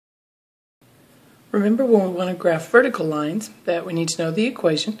Remember, when we want to graph vertical lines, that we need to know the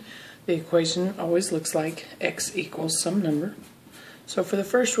equation. The equation always looks like x equals some number. So for the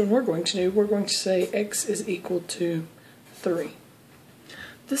first one we're going to say x is equal to 3.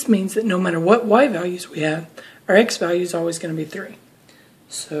 This means that no matter what y values we have, our x value is always going to be 3.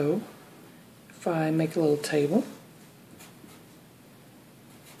 So if I make a little table,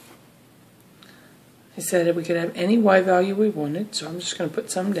 I said that we could have any y value we wanted, so I'm just going to put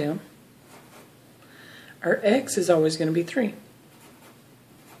some down. Our x is always going to be 3.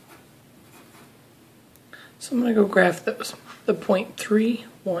 So I'm going to go graph those. The point 3,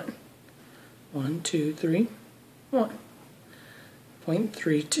 1. 1, 2, 3, 1. Point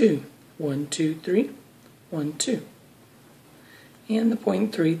 3, 2. 1, 2, 3, 1, 2. And the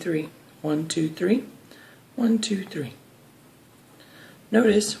point 3, 3. 1, 2, 3, 1, 2, 3.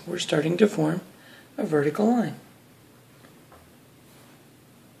 Notice we're starting to form a vertical line.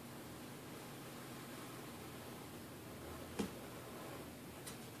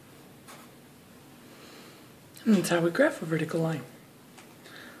 And that's how we graph a vertical line.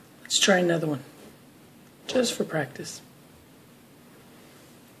 Let's try another one, just for practice.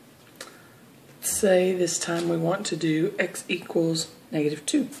 Let's say this time we want to do x equals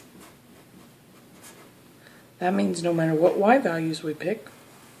 -2. That means no matter what y values we pick,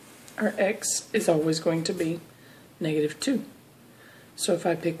 our x is always going to be -2. So if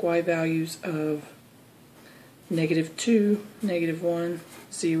I pick y values of -2, -1,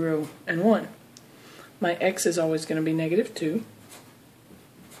 0, and 1, my x is always going to be -2.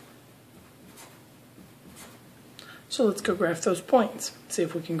 So let's go graph those points. See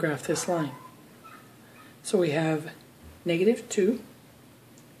if we can graph this line. So we have -2,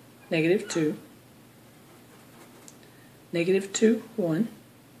 -2, -2, 1,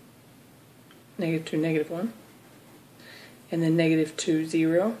 -2, -1, and then -2,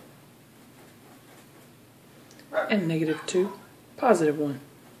 0, and -2, +1.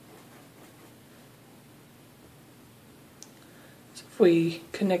 So if we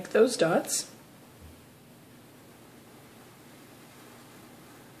connect those dots,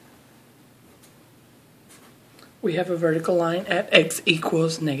 we have a vertical line at x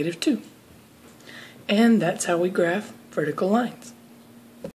equals -2. And that's how we graph vertical lines.